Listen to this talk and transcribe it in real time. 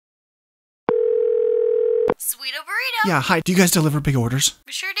Sweeto Burrito. Yeah, hi. Do you guys deliver big orders?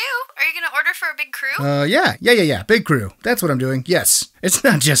 We sure do. Are you gonna order for a big crew? Yeah. Big crew. That's what I'm doing. Yes. It's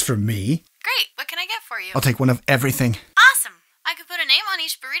not just for me. Great. What can I get for you? I'll take one of everything. Awesome. I could put a name on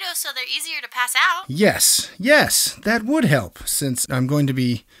each burrito so they're easier to pass out. Yes. That would help, since I'm going to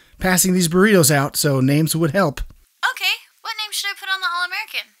be passing these burritos out, so names would help. Okay. What name should I put on the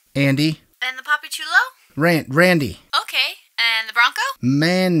All-American? Andy. And the Papi Chulo? Randy. Okay. And the Bronco?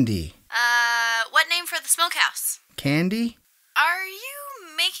 Mandy. What name for the Smokehouse? Candy? Are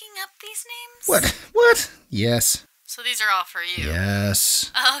you making up these names? What? Yes. So these are all for you?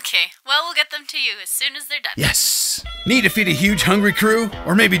 Yes. Okay. Well, we'll get them to you as soon as they're done. Yes. Need to feed a huge hungry crew?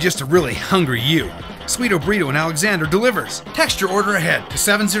 Or maybe just a really hungry you? Sweeto Burrito in Alexander delivers. Text your order ahead to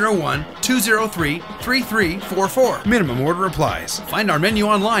 701-203-3344. Minimum order applies. Find our menu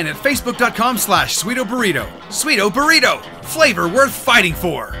online at facebook.com/Sweeto Burrito. Sweeto Burrito. Flavor worth fighting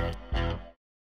for.